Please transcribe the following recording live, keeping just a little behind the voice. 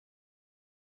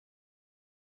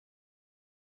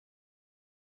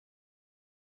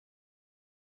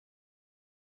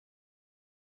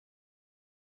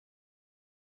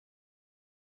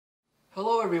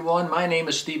Hello everyone, my name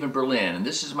is Stephen Berlin and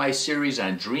this is my series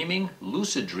on dreaming,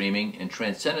 lucid dreaming, and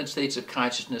transcendent states of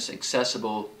consciousness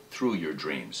accessible through your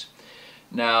dreams.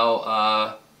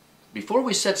 Now, before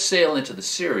we set sail into the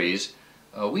series,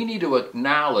 we need to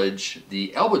acknowledge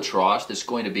the albatross that's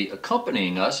going to be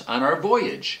accompanying us on our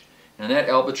voyage. And that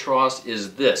albatross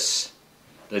is this,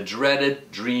 the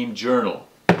dreaded dream journal.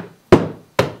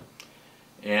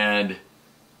 And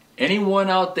anyone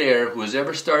out there who has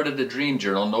ever started a dream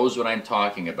journal knows what I'm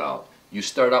talking about. You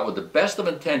start out with the best of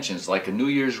intentions, like a New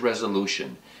Year's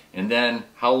resolution. And then,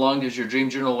 how long does your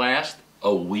dream journal last?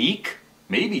 A week?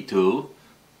 Maybe 2.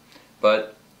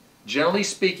 But generally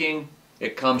speaking,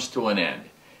 it comes to an end.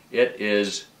 It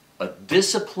is a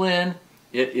discipline.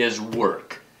 It is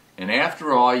work. And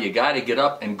after all, you got to get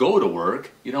up and go to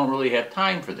work. You don't really have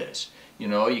time for this. You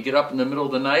know, you get up in the middle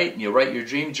of the night and you write your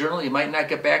dream journal, you might not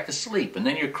get back to sleep, and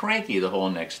then you're cranky the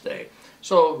whole next day.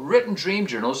 So written dream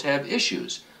journals have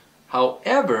issues.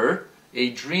 However, a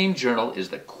dream journal is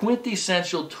the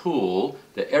quintessential tool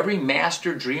that every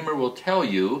master dreamer will tell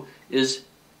you is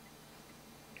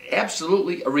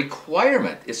absolutely a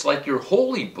requirement. It's like your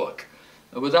holy book.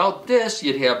 Without this,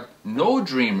 you'd have no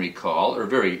dream recall, or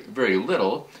very, very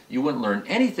little. You wouldn't learn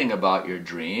anything about your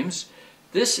dreams.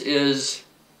 This is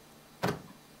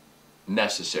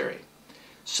necessary.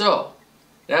 So,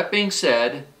 that being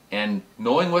said, and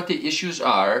knowing what the issues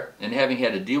are, and having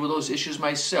had to deal with those issues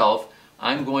myself,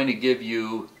 I'm going to give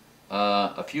you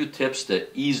a few tips to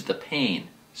ease the pain,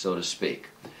 so to speak.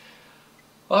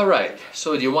 Alright,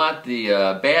 so do you want the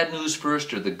bad news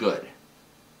first or the good?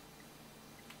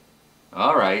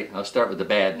 Alright, I'll start with the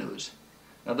bad news.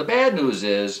 Now the bad news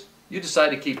is, you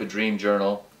decide to keep a dream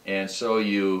journal, and so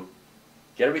you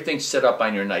get everything set up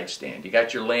on your nightstand. You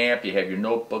got your lamp, you have your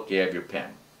notebook, you have your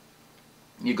pen.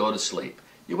 You go to sleep.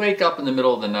 You wake up in the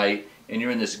middle of the night and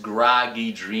you're in this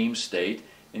groggy dream state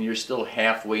and you're still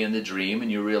halfway in the dream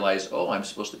and you realize, oh, I'm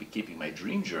supposed to be keeping my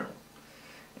dream journal.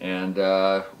 And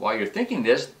while you're thinking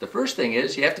this, the first thing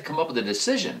is you have to come up with a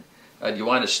decision. Do you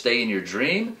want to stay in your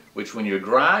dream, which when you're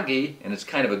groggy and it's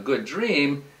kind of a good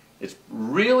dream, it's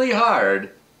really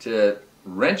hard to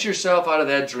wrench yourself out of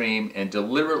that dream and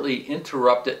deliberately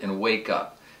interrupt it and wake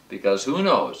up. Because who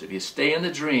knows, if you stay in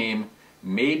the dream,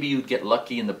 maybe you'd get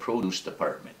lucky in the produce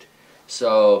department.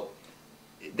 So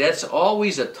that's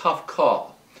always a tough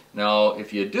call. Now,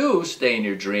 if you do stay in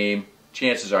your dream,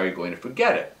 chances are you're going to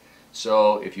forget it.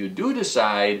 So if you do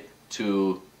decide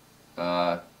to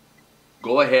go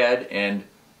ahead and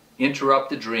interrupt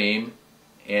the dream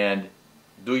and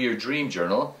do your dream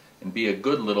journal, and be a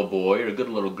good little boy or a good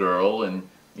little girl and,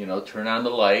 you know, turn on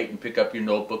the light and pick up your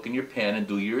notebook and your pen and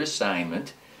do your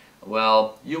assignment,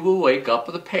 well, you will wake up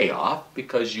with a payoff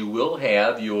because you will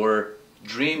have your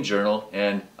dream journal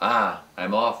and,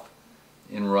 I'm off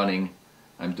and running,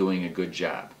 I'm doing a good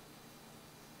job.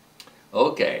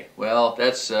 Okay, well,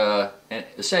 that's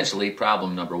essentially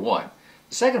problem number 1.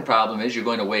 The second problem is you're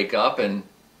going to wake up and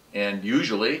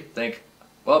usually think,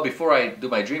 well, before I do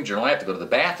my dream journal, I have to go to the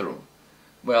bathroom.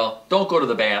 Well, don't go to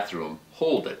the bathroom,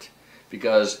 hold it.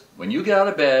 Because when you get out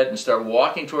of bed and start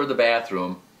walking toward the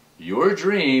bathroom, your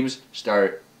dreams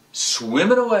start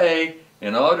swimming away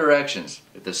in all directions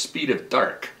at the speed of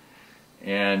dark.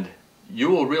 And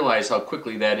you will realize how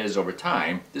quickly that is over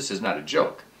time. This is not a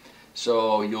joke.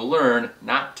 So you'll learn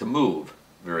not to move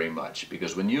very much,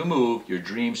 because when you move, your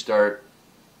dreams start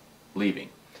leaving.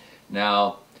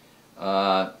 Now,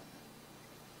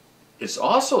 it's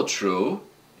also true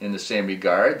in the same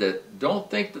regard that don't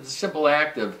think that the simple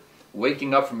act of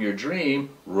waking up from your dream,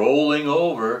 rolling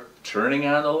over, turning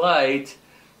on the light,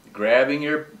 grabbing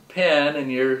your pen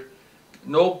and your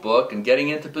notebook and getting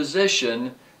into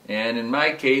position, and in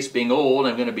my case, being old,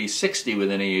 I'm going to be 60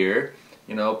 within a year,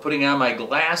 you know, putting on my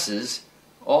glasses,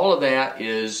 all of that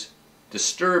is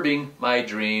disturbing my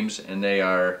dreams, and they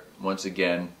are, once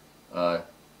again,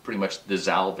 pretty much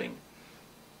dissolving.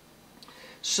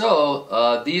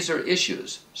 So these are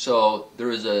issues. So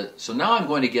now I'm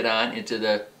going to get on into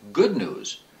the good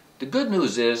news. The good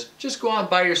news is just go out and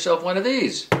buy yourself one of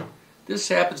these.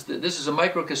 This is a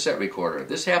micro cassette recorder.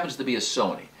 This happens to be a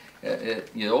Sony.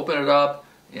 You open it up.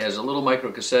 It has a little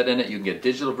micro cassette in it. You can get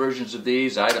digital versions of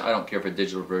these. I don't care for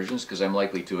digital versions because I'm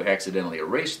likely to accidentally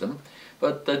erase them.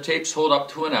 But the tapes hold up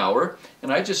to an hour,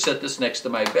 and I just set this next to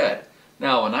my bed.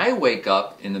 Now, when I wake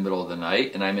up in the middle of the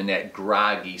night and I'm in that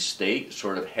groggy state,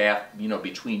 sort of half, you know,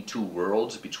 between two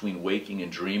worlds, between waking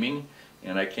and dreaming,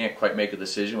 and I can't quite make a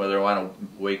decision whether I want to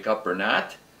wake up or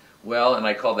not, well, and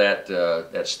I call that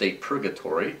that state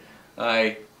purgatory,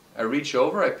 I reach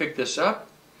over, I pick this up,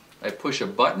 I push a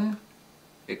button,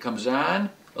 it comes on,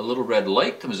 a little red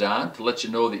light comes on to let you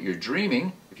know that you're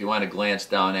dreaming, if you want to glance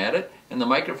down at it, and the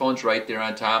microphone's right there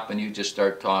on top, and you just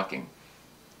start talking.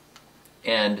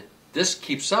 And this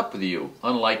keeps up with you,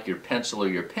 unlike your pencil or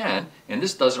your pen, and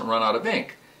this doesn't run out of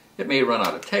ink. It may run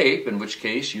out of tape, in which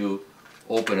case you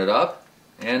open it up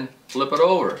and flip it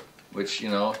over, which,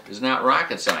 is not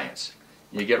rocket science.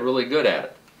 You get really good at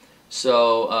it.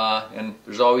 So, and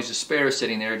there's always a spare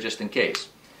sitting there just in case.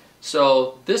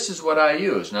 So this is what I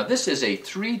use. Now this is a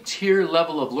 3-tier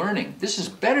level of learning. This is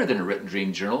better than a written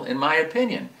dream journal, in my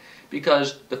opinion,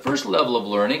 because the first level of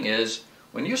learning is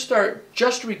when you start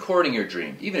just recording your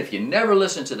dream, even if you never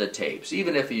listen to the tapes,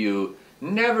 even if you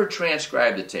never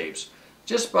transcribe the tapes,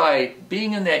 just by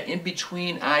being in that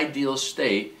in-between ideal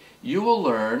state, you will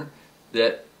learn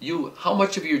that how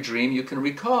much of your dream you can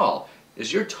recall.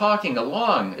 As you're talking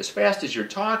along, as fast as you're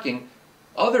talking,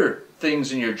 other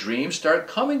things in your dream start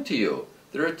coming to you.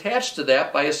 They're attached to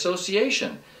that by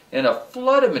association. And a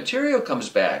flood of material comes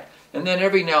back. And then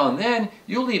every now and then,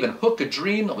 you'll even hook a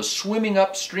dream that was swimming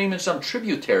upstream in some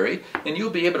tributary, and you'll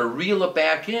be able to reel it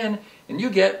back in, and you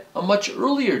get a much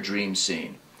earlier dream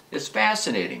scene. It's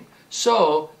fascinating.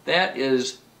 So that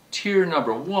is tier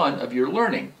number 1 of your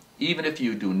learning, even if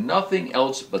you do nothing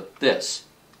else but this.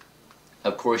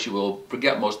 Of course, you will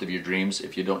forget most of your dreams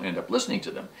if you don't end up listening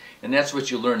to them. And that's what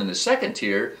you learn in the second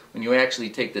tier when you actually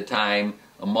take the time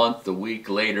a month, a week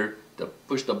later to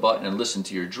push the button and listen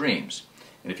to your dreams.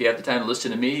 And if you have the time to listen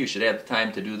to me, you should have the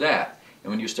time to do that. And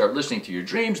when you start listening to your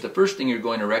dreams, the first thing you're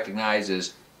going to recognize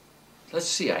is, let's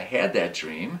see, I had that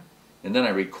dream, and then I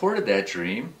recorded that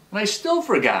dream, and I still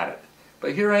forgot it.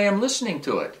 But here I am listening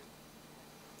to it.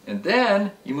 And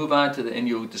then you move on to and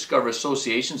you discover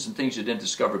associations and things you didn't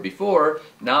discover before.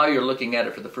 Now you're looking at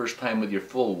it for the first time with your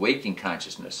full waking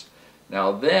consciousness.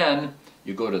 Now then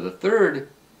you go to the third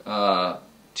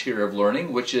tier of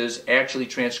learning, which is actually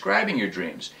transcribing your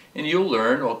dreams. And you'll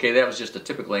learn, okay, that was just a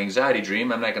typical anxiety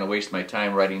dream. I'm not going to waste my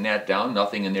time writing that down.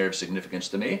 Nothing in there of significance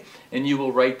to me. And you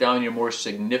will write down your more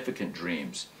significant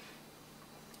dreams.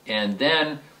 And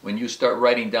then when you start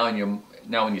writing down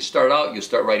when you start out, you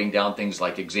start writing down things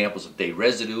like examples of day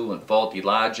residue and faulty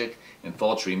logic and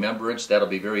false remembrance. That'll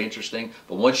be very interesting.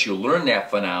 But once you learn that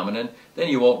phenomenon, then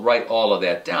you won't write all of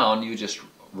that down. You just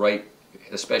write,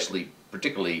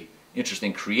 particularly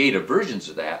interesting creative versions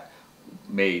of that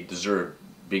may deserve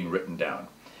being written down.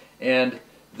 And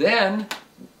then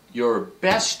your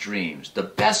best dreams, the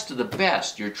best of the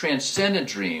best, your transcendent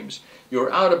dreams, your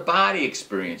out-of-body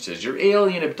experiences, your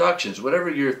alien abductions, whatever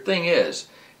your thing is,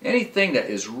 anything that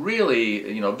is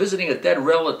really, visiting a dead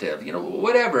relative,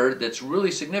 whatever that's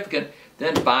really significant,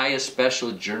 then buy a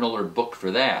special journal or book for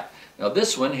that. Now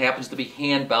this one happens to be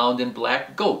hand-bound in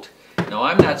black goat. Now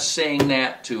I'm not saying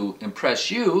that to impress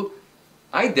you.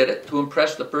 I did it to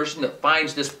impress the person that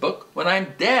finds this book when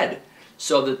I'm dead,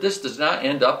 so that this does not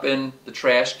end up in the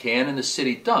trash can in the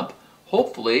city dump.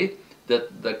 Hopefully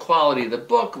that the quality of the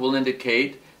book will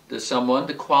indicate to someone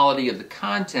the quality of the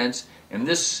contents, and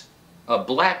this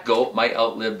black goat might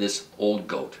outlive this old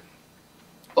goat.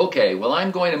 Okay, well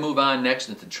I'm going to move on next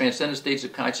into transcendent states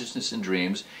of consciousness and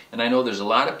dreams, and I know there's a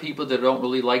lot of people that don't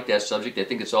really like that subject. They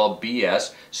think it's all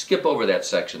BS. Skip over that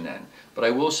section then. But I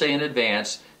will say in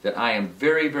advance that I am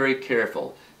very, very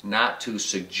careful not to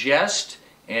suggest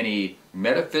any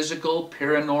metaphysical,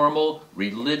 paranormal,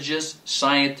 religious,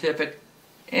 scientific,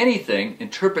 anything,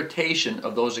 interpretation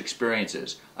of those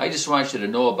experiences. I just want you to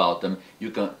know about them.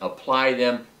 You can apply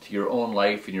them to your own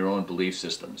life and your own belief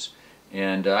systems.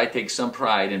 And I take some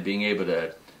pride in being able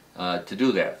to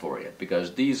do that for you,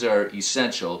 because these are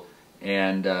essential.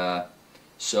 And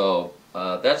so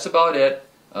that's about it.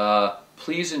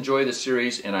 Please enjoy the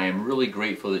series, and I am really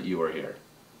grateful that you are here.